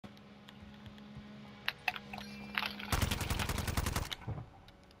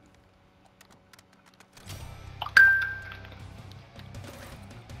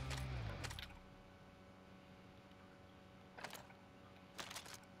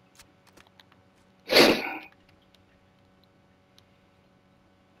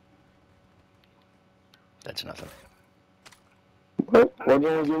That's nothing. What? Why'd you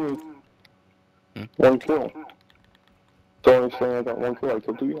only give me Hmm? 1 kill? The only thing I got 1 kill, I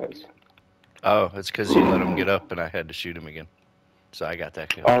killed 2 guys. Oh, it's because you let him get up and I had to shoot him again. So I got that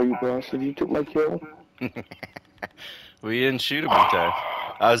kill. Oh, you bastard, you took my kill? We didn't shoot him in time.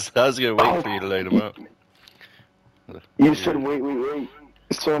 I was gonna wait for you to light him up. You said wait.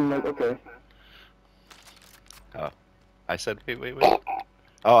 So I'm like, okay. Oh, I said wait.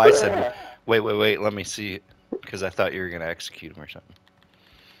 Oh, I said wait. Let me see it, because I thought you were gonna execute him or something.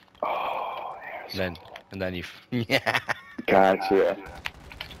 Oh, And then you yeah. gotcha.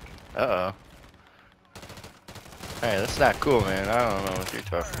 Uh oh. Hey, that's not cool, man. I don't know what you're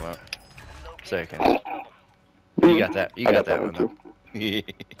talking about. Second. You got that. You got that one though.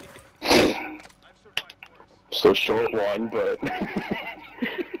 So short one, but.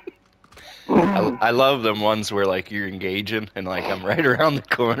 I love them ones where like you're engaging and like I'm right around the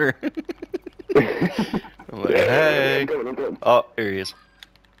corner. I'm like, hey. I'm good. Oh, here he is.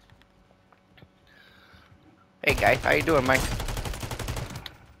 Hey guy, how you doing, Mike?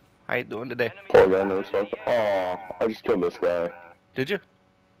 How you doing today? Poor guy knows stuff. Oh, I just killed this guy. Did you?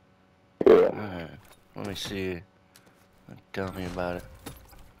 Yeah. Let me see. Tell me about it.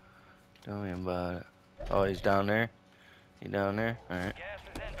 Tell me about it. Oh, he's down there? He down there? Alright. Gas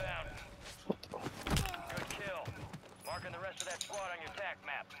is inbound. Good kill. Marking the rest of that squad on your TAC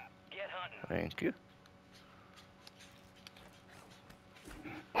map. Get hunting. Thank you.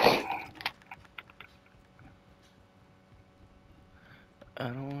 I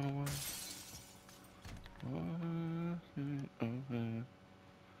don't wanna.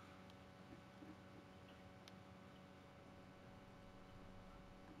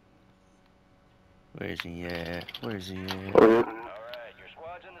 Where's he at? Where's he at? Alright, your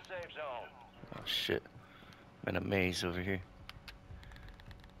squad's in the safe zone. Oh shit. I'm in a maze over here.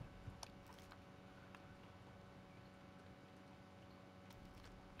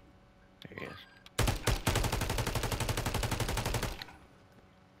 There he is.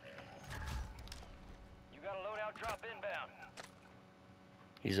 You got a loadout drop inbound.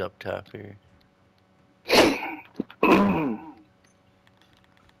 He's up top here.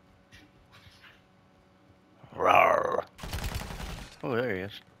 Rawr. Oh, there he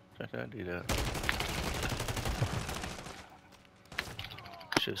is. Check that dude out.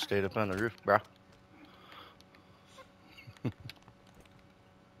 Should have stayed up on the roof, bro.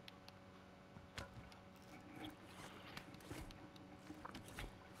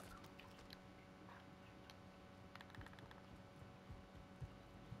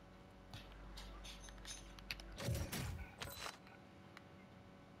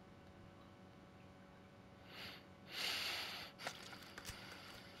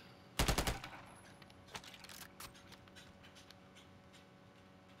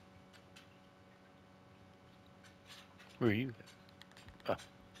 Where are you? Oh.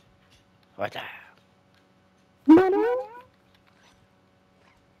 What the? 25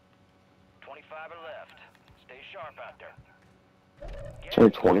 are left. Stay sharp out there. It's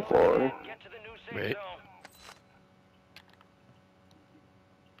only 24. Get to the new safe Right. zone.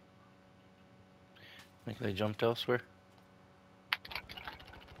 Think they jumped elsewhere?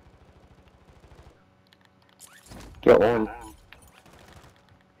 Got one.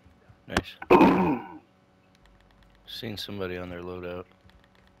 Nice. Seen somebody on their loadout.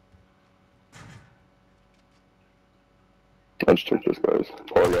 I just took this guy's.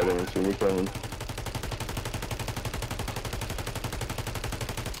 Poor guy didn't see me coming.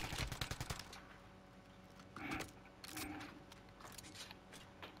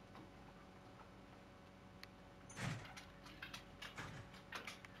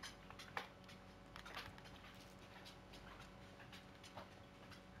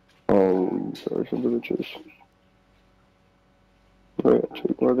 Oh, sorry, some bitches.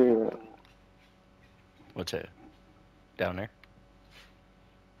 Where are they at? What's that? Down there?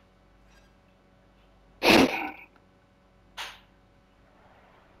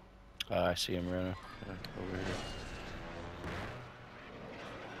 I see him running over here.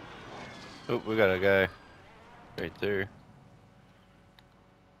 Oh, we got a guy right there.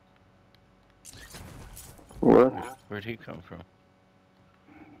 Where? Where'd he come from?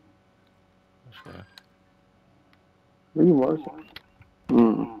 This guy. Where are you marking?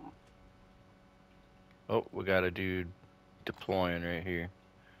 Oh, we got a dude deploying right here.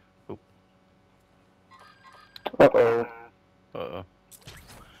 Oh. Uh-oh. Uh-oh.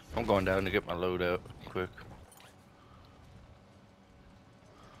 I'm going down to get my load out quick.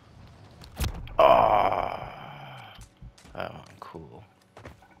 Ah, that one cool.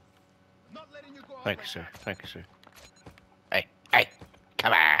 Thank you, sir. Thank you, sir. Hey,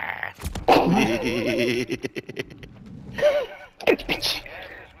 come on. Gas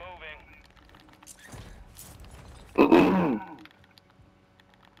is moving.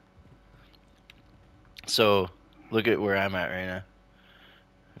 So, look at where I'm at right now.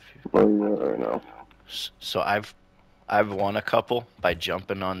 Where you at right now? So I've won a couple by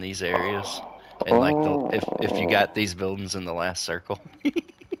jumping on these areas, and like if you got these buildings in the last circle,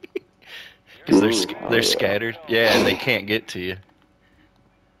 because they're scattered. Yeah, and they can't get to you.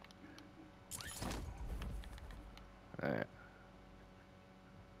 All right.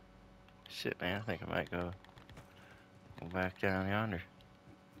 Shit, man, I think I might go back down yonder.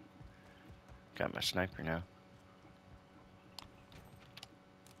 Got my sniper now.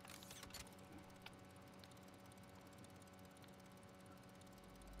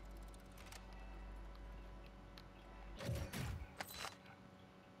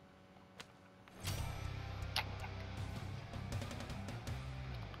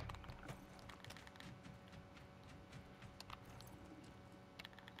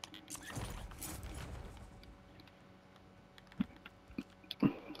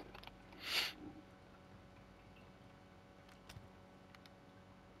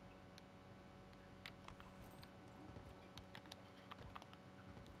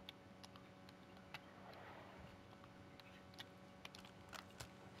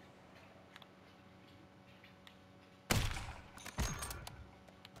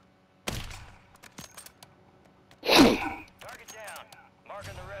 Target down.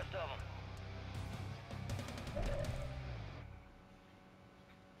 Marking the rest of them.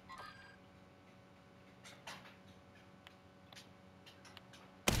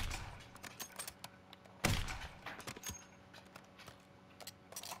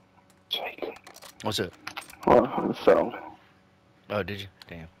 What's it? Well, so. Oh, did you?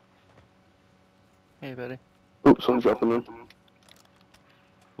 Damn. Hey, buddy. Oops, I'm dropping in.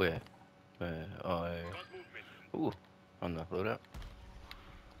 Where? Oh, ooh, on the loadout.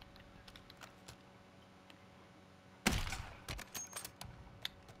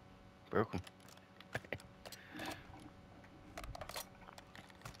 Broke him.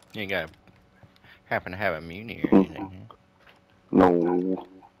 You ain't got happen to have a muni or anything. No.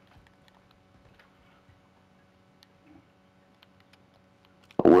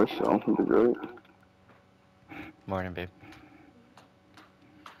 I wish so. It'd be great. Morning, babe.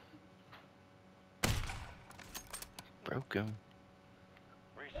 Broke him.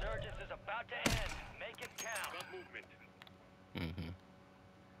 Resurgence is about to end. Make it count. Got movement. Mm-hmm.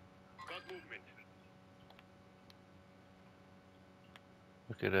 Got movement.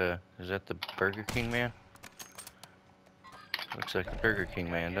 Look at is that the Burger King man? Looks like the Burger King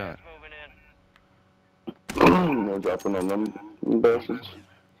man, don't it? Moving in. No dropping on them bastards.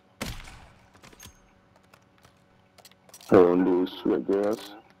 Oh, and do sweat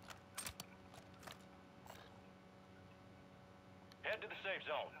gas. Head to the safe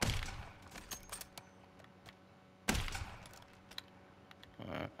zone.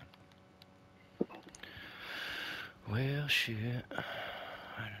 Alright. Well, shit.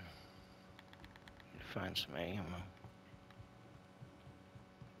 I need to find some ammo.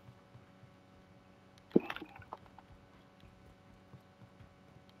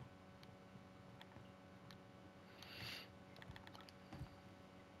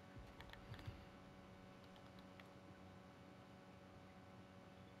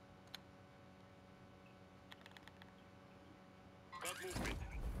 Got movement.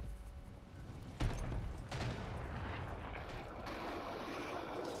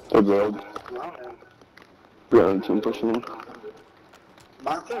 Hey, bro. Got a team pushing in.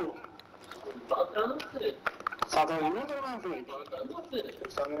 Marcelo. Só tá indo ou na frente?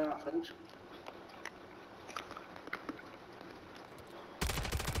 Só indo na frente.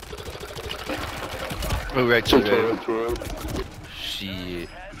 Oh, right to the Turret. shit.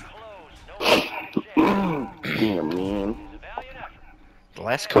 Has closed. No Damn, man. valiant effort. The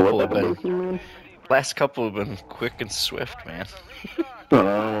last So couple what have happened, been man? quick and swift, man. Oh.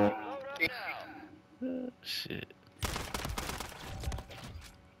 Load up now. Shit.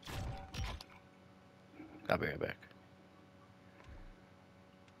 I'll be right back.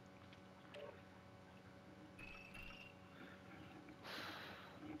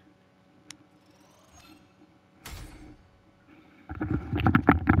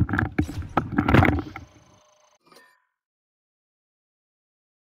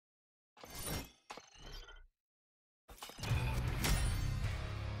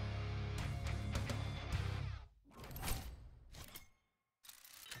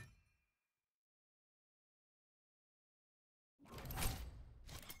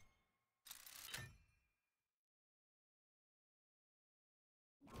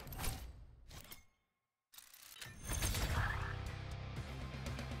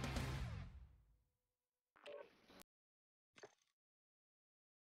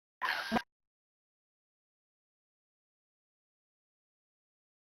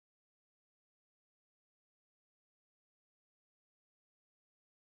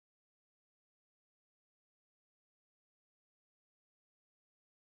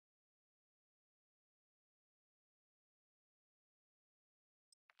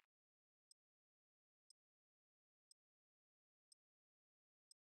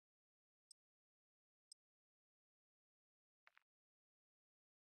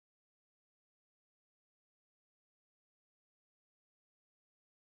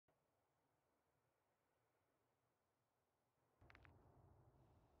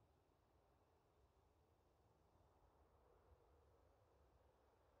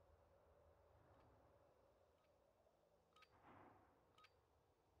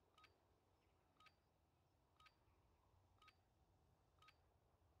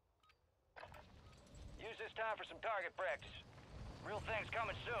 it's time for some target practice. Real things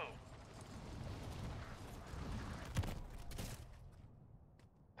coming soon.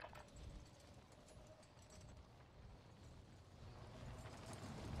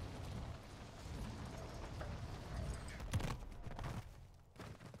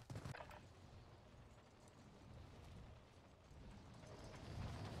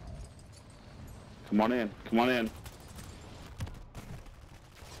 Come on in. Come on in.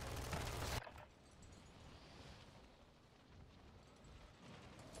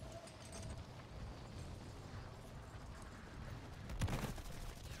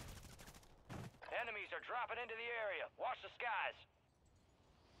 Enemies are dropping into the area. Watch the skies.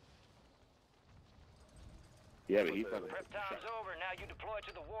 Yeah, but he's not. Prep time's over. Now you deploy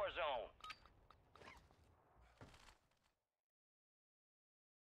to the war zone.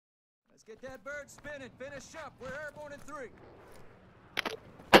 Let's get that bird spinning. Finish up. We're airborne in 3.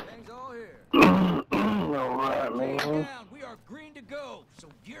 Things all here. Alright, Man man. down. We are green to go. So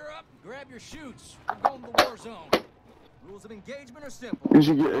gear up and grab your chutes. We're going to the war zone. Rules of engagement are simple. You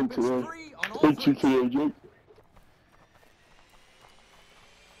should get into Weapons it. free on all Into fronts. the Jake.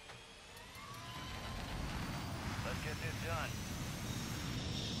 Let's get this done.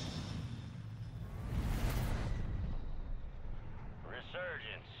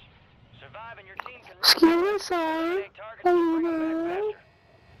 Resurgence. Survive and your team can eliminate targets and bring them back faster.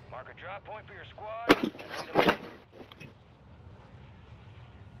 Mark a drop point for your squad and bring them in.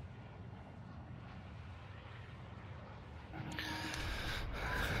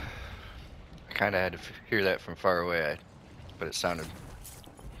 I kind of had to hear that from far away, but it sounded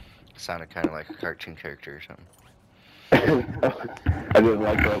kind of like a cartoon character or something. I didn't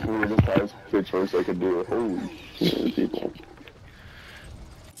like that we were the fast choice I could do. Holy shit, people.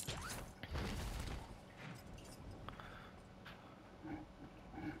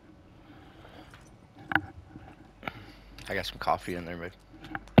 I got some coffee in there, but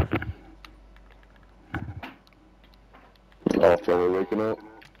Oh, Trevor waking up.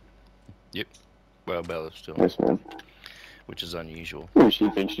 yep. Well, Bella's still, Yes, man. which is unusual. Ooh, she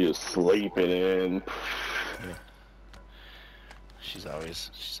thinks she's just sleeping in. She's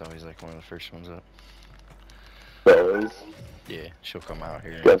always like one of the first ones up. Fellas. Yeah, she'll come out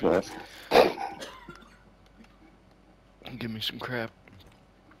here Gas mask. and give me some crap.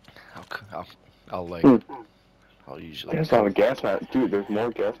 I'll like. I'll usually. There's not a gas mask. Dude, there's more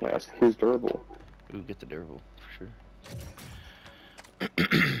gas masks. Here's durable. Ooh, get the durable for sure.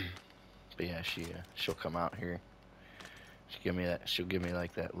 But yeah, she'll come out here. She'll give me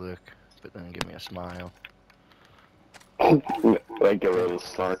like that look, but then give me a smile. Like get rid of the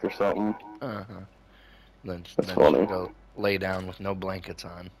snark or something. Then That's funny. she'll go lay down with no blankets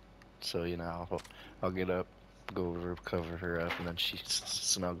on. So I'll get up, go over, cover her up, and then she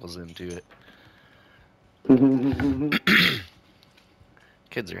snuggles into it.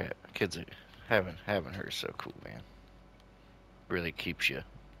 Kids are having her is so cool, man. Really keeps you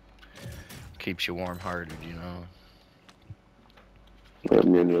warm-hearted, you know.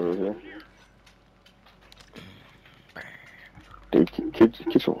 Over here. Dude,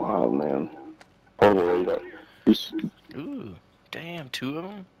 kids are wild, man. Hold the light up. Ooh, damn, 2 of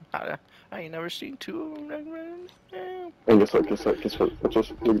them. I ain't never seen 2 of them. Damn. And guess what? Look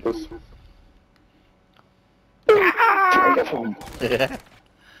at this.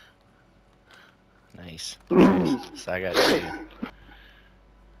 Nice. So I got 2.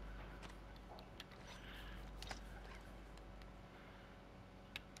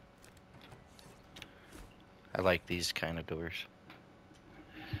 I like these kind of doors.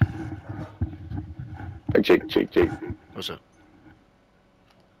 Hey, Jake. What's up?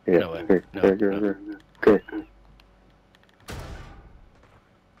 Yeah, No way. here. Look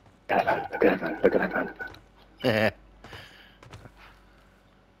at that.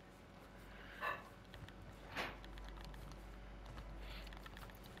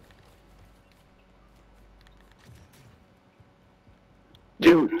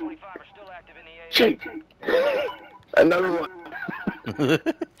 Dude, 25 are still active in the area. Jake, another one.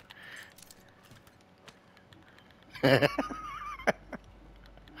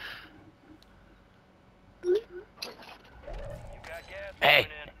 You got gas Hey,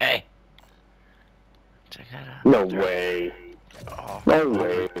 coming in. hey. Check that out. No way. Oh, No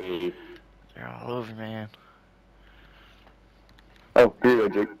way. they're all over, man. Oh, here you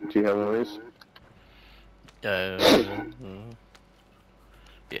go, Jake. Do you have one of these? Yeah.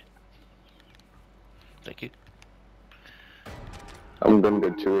 Thank you. I'm gonna go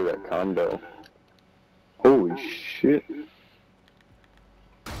tour that condo. Holy shit.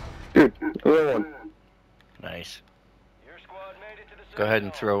 Dude, another one. Nice. Your squad made it to the Go ahead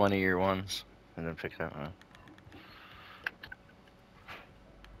and zone. throw one of your ones. and then pick that one up.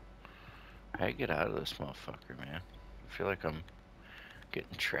 How do you get out of this motherfucker, man? I feel like I'm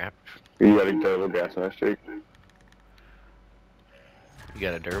getting trapped. You got a double gas mask, Jake? You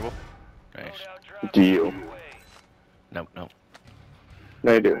got a durable? Nice. Loadout drop Do you? on the way. Nope, nope.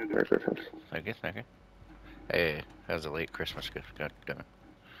 No, I do. There's difference. Okay, okay. Hey, that was a late Christmas gift. God damn it.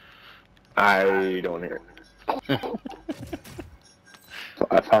 I don't hear it. So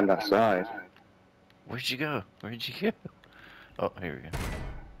I found outside. Where'd you go? Where'd you go? Oh, here we go.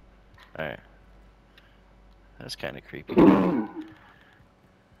 Alright. That's kind of creepy. Be advised,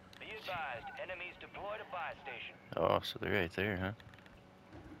 enemies deployed a buy station. Oh, so they're right there, huh?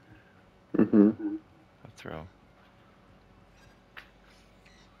 Mm-hmm. I'll throw.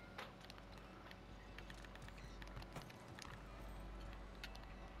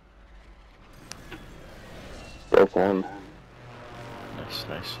 Broke one. Nice,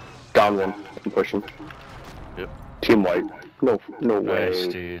 nice. Down one. I'm pushing. Yep. Team white. No way. Nice,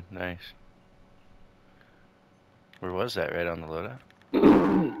 dude. Nice. Where was that? Right on the loadout?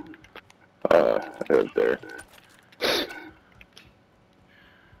 Right there.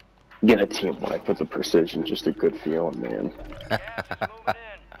 Getting a team white with the precision, just a good feeling, man. Gas is moving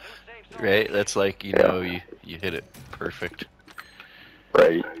in. New safe zone. Right? That's like, you know, you hit it perfect.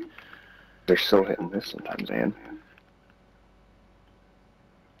 Right. They're so hit and miss sometimes, man.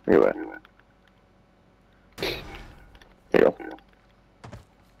 Anyway. There you go.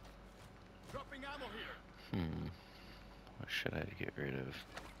 Dropping ammo here. What should I get rid of?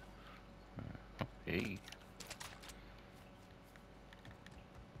 Oh, hey.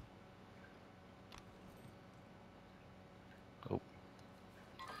 Oh.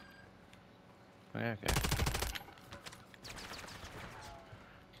 Yeah, okay.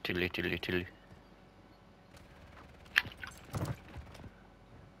 Tilly, tilly, tilly.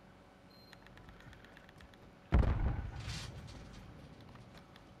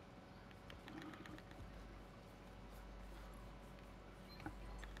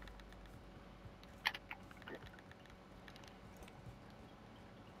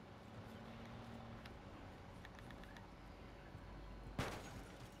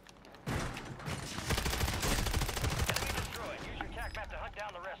 Enemy destroyed. Use your tac map to hunt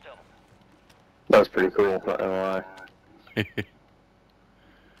down the rest of them. That was pretty cool, not gonna lie.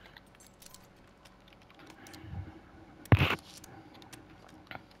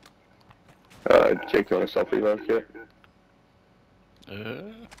 Jake, you want a self-reload kit?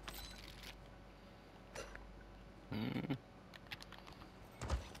 Hmm.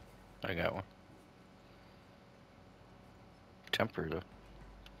 I got one. Temper though.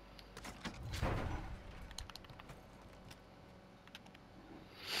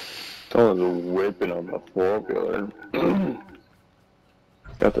 Someone's whipping on the four-wheeler.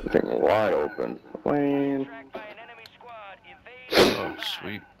 Got the thing wide open. Man. Tracked by an enemy squad. Evade. Oh,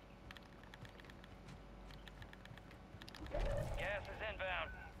 sweet. Gas is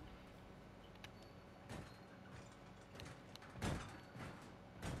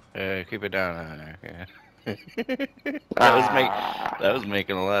inbound. Keep it down there. Yeah. that was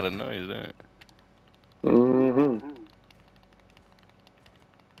making a lot of noise, wasn't it? Mm-hmm.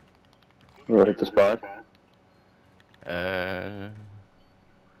 You wanna hit the spot? Alright,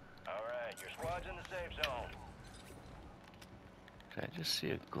 your squad's in the safe zone. Did I just see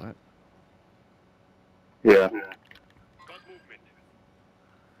a glint? Yeah.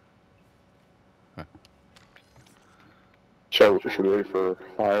 Should we wait for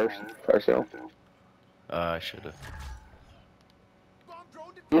fire sale? I should have. Bomb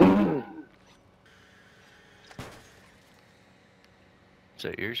drone Is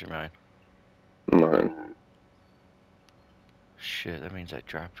that yours or mine? Mine. Shit, that means I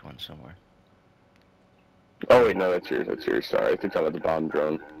dropped one somewhere. Oh wait, no, that's yours, sorry. I think I'm at the bomb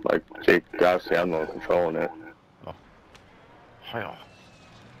drone. Like, Jake, obviously I'm the one controlling it. Hi.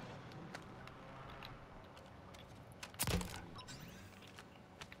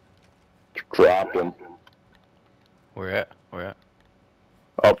 Dropped him. Where at? Where at?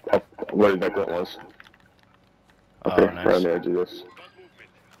 Up, where that glint was. Oh, Up there, nice. right on the edge of this.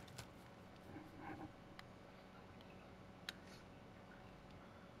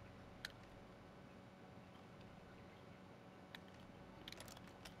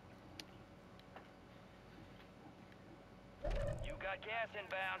 You got gas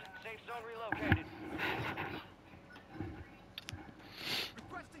inbound. Safe zone relocated.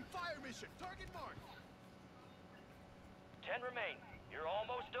 requesting fire mission. Target marked. 10 remain. You're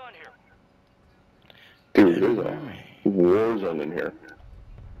almost done here. Dude, there's a war zone in here.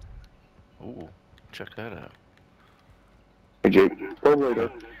 Ooh, check that out. Hey Jake, go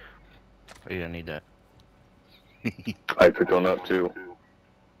later. You don't need that. I picked one up too.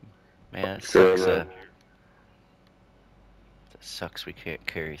 Man, it Sure, sucks. man. It sucks we can't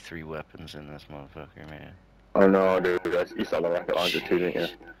carry 3 weapons in this motherfucker, man. Oh no, dude, you saw the rocket launcher too, didn't Jeez.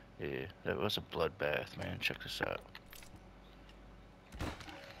 you? Yeah, that was a bloodbath, man. Check this out.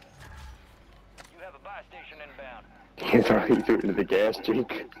 You have a buy station inbound. He threw it into the gas,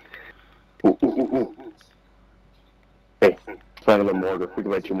 Jake. Ooh, ooh, ooh, ooh. Hey, find another mortar. We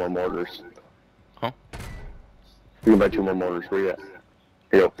can buy 2 more mortars. Huh? We can buy 2 more mortars. Where you at?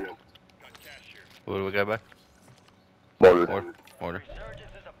 Here you go. What do we got back? Mortar. Mortar.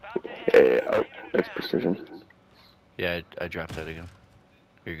 Resurgence is about to end. Yeah, oh, that's precision. Yeah, I dropped that again.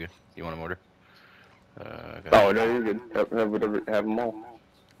 You're good. You want a mortar? I got Oh, no, you're good. Have whatever, have them all.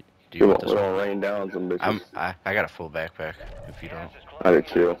 Do you want this We one? don't rain down some bitches. I got a full backpack. If you don't. Gas is I closing did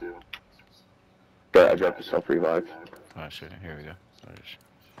too. But I dropped a self-revive. Oh shit. Here we go. I just-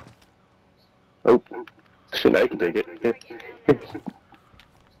 Oh, shit, I can take it.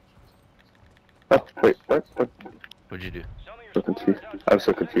 Oh, wait, what? What'd you do? Some of your So squad confused. is on I'm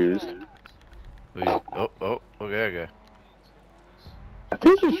so confused. Oh, okay. I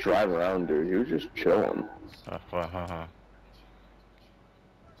think he was just driving around, dude. He was just chilling. Oh.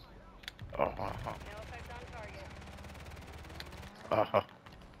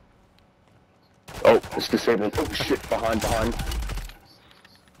 Oh, it's disabled. Oh shit, behind.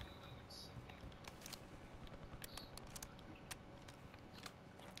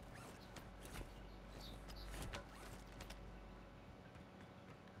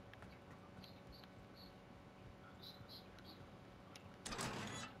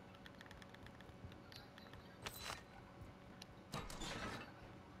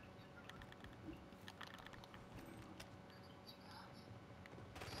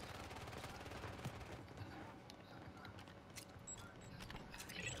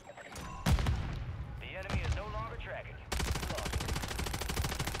 The enemy is no longer tracking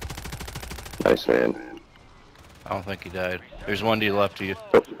you. Nice, man. I don't think he died. There's one to the left of you.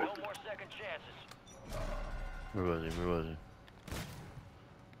 Oh, No more second chances. Where was he?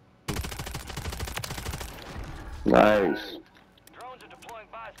 nice. Drones are deploying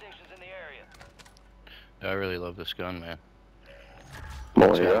buy stations in the area. I really love this gun, man.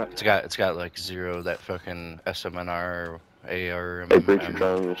 More It's yeah. got like 0 that fucking SMNR, AR. Hey, preacher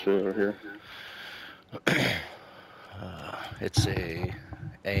drone and shit over here. It's a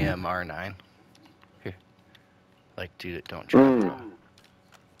AMR9. Here. Like, dude, don't drop.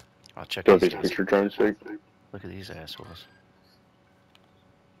 I'll check Go these these guys. preacher drones, Jake. Look at these assholes.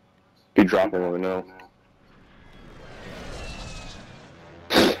 Be dropping when we know.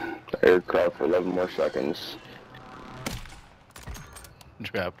 Aircraft for 11 more seconds.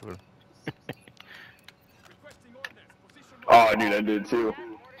 Dropped one. Oh, dude, I did too.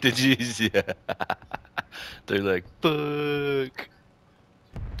 Did you? Yeah. They're like, fuck.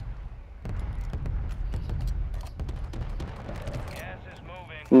 Gas is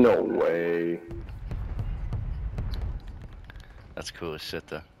moving. No way. That's cool as shit,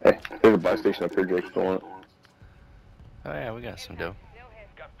 though. Hey, there's a buy station up here, Jake, if you want. Oh, yeah, we got some dough.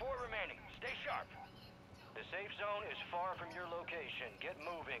 Got 4 remaining. Stay sharp. The safe zone is far from your location. Get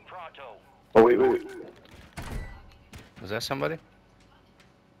moving, pronto. Oh, wait. Was that somebody?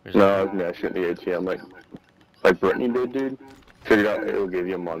 Or is No, that- I was me. I shouldn't be ATM like Brittany did, dude. Figured out it'll give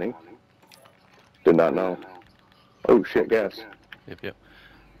you money. Did not know. Oh, shit, gas. Yep.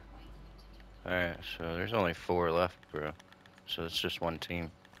 Alright, so there's only 4 left, bro. So it's just one team.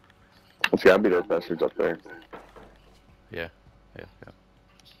 It's gotta be those bastards up there. Yeah.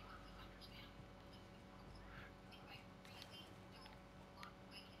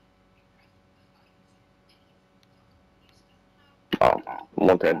 Oh,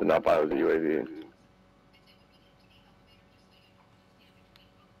 one thing I did not buy was a UAV.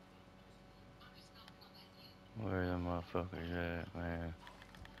 Where the motherfuckers at, man?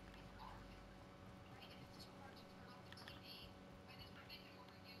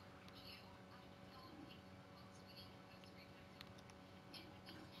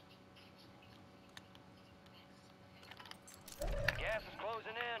 Gas is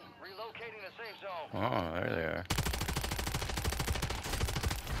closing in. Relocating the safe zone. Oh, there they are.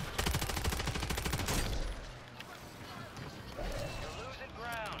 You're losing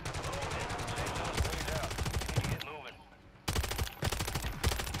ground. Safe zone's cleared out. You need to get moving.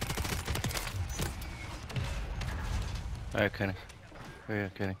 Alright, Kenny. Where you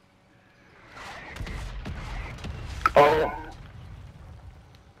at, Kenny? Oh!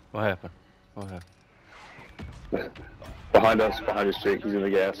 What happened? Behind us, Jake. He's in the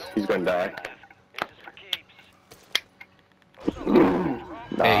gas. He's gonna die. This is for keeps. Wrong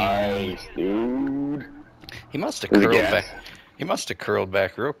Nice, dude. He must have Is it curled gas? back. He must have curled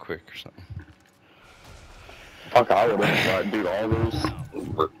back real quick or something. Fuck, I would have thought, dude,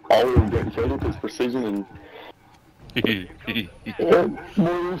 all of them getting killed with his precision and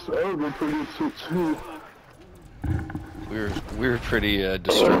Morris were pretty shit too. we were pretty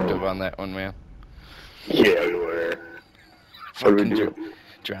destructive on that one, man. Yeah, we were. Fucking do?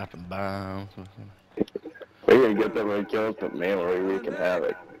 dropping bombs. We're gonna get them and kill us, but man, we're wreaking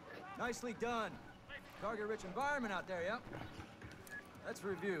havoc. Nicely done. Target-rich environment out there, yep. Let's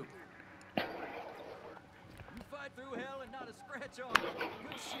review. You fight through hell and not a scratch on you.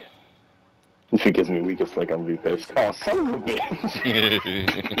 Good shit. If he gives me weakest link, I'm gonna be pissed. Oh, son of a bitch.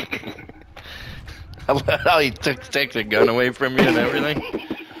 How he take the gun away from you and everything.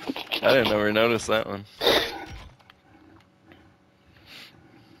 I didn't ever notice that one.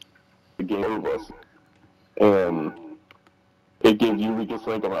 The game over us. It gave you weakest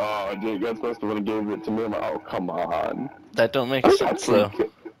link. I'm like, oh, dude, that's supposed to have gave it to me. I'm like, oh, come on. That don't make sense though,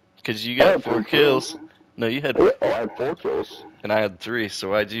 because you got 4 kills. No, you had. Oh, I had 4 kills. And I had 3. So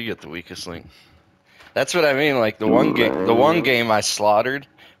why'd you get the weakest link? That's what I mean. Like the one game I slaughtered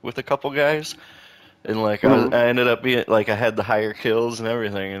with a couple guys, and like I ended up being like I had the higher kills and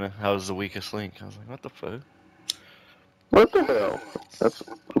everything, and I was the weakest link. I was like, what the fuck? What the hell? That's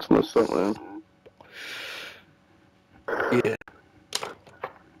messed up, man. Yeah.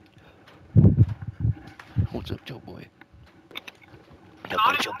 What's up, Joe boy?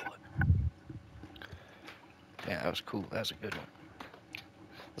 Hello, Joe boy. Yeah, that was cool. That was a good one.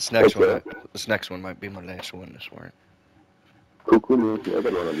 This next one might be my last one this morning. Cool, man. Yeah, I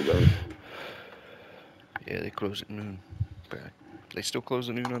got one on you, guys. Yeah, they close at noon. They still close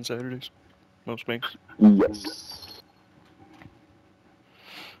at noon on Saturdays? Most banks? Yes.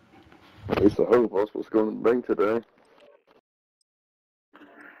 At least I hope I was supposed to go to the bank today.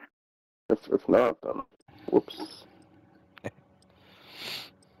 If not, then whoops. Did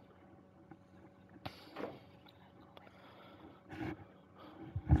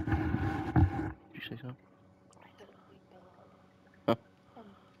you say something? Huh?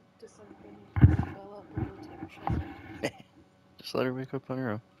 Just let her wake up on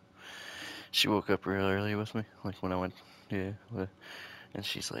her own. She woke up real early with me, like when I went, yeah. And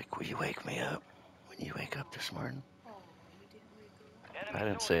she's like, will you wake me up when you wake up this morning? I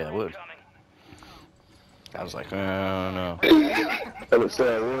didn't say I would. I was like, oh no. I didn't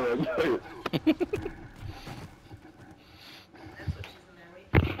say I would.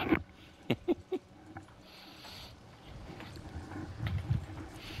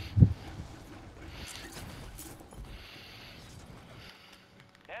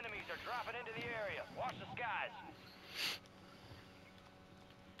 Enemies are dropping into the area. Watch the skies.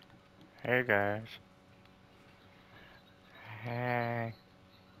 Hey guys. Hey.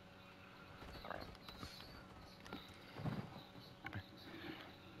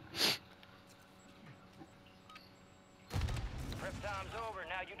 Prep time's over.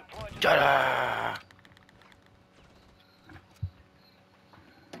 Now you deploy to Ta-da!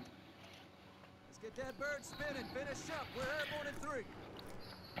 Let's get that bird spinning. Finish up. We're airborne in 3.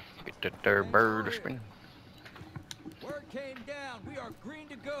 Get that there bird spinning. Word came down. We are green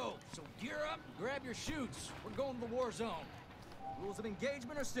to go. So gear up and grab your chutes. We're going to the war zone. Rules of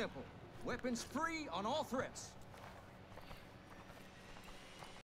engagement are simple. Weapons free on all threats.